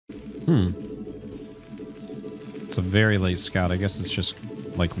It's a very late scout. I guess it's just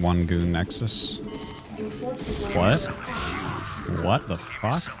like one goon nexus. What? What the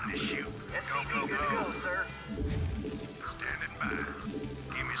fuck?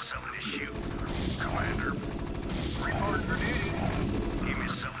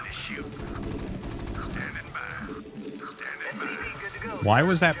 Why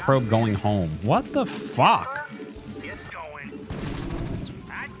was that probe going home? What the fuck?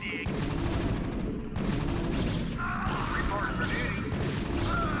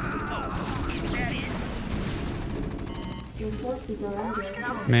 Your forces are under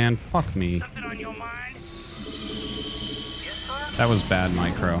attack. Man, fuck me. That was bad,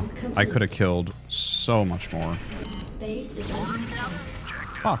 Micro. I could have killed so much more. Base is under attack.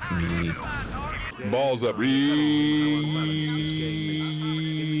 Fuck me. Balls up.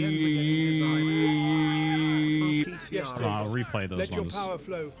 I'll replay those Let your ones. power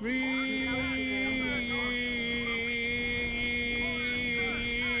flow.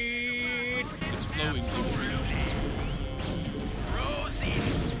 It's flowing.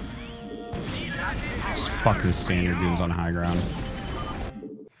 Just fucking standard goons on high ground.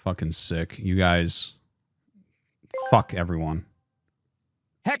 Fucking sick. You guys. Fuck everyone.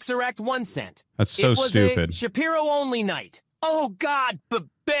 Hexeract 1 cent. That's so it was stupid. A Shapiro only night. Oh God, but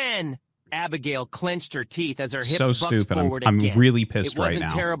Ben! Abigail clenched her teeth as her hips So bucked stupid. forward I'm again. really pissed right It now.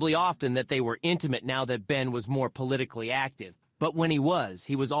 wasn't terribly often that they were intimate now that Ben was more politically active. But when he was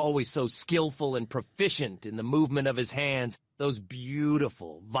always so skillful and proficient in the movement of his hands, those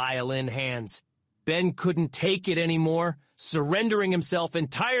beautiful violin hands. Ben couldn't take it anymore, surrendering himself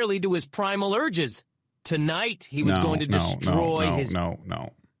entirely to his primal urges. Tonight, he was going to destroy his... No.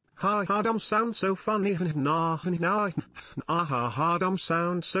 Ha ha dum sound so funny now ha dum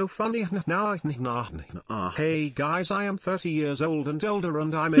sound so funny now hey guys, I am 30 years old and older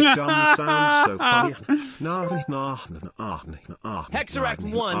and I make dumb sounds so funny Hexeract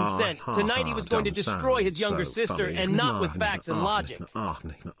 1 cent. Tonight he was going to destroy his younger sister and not with facts and logic. Had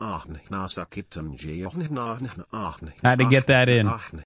to get that in.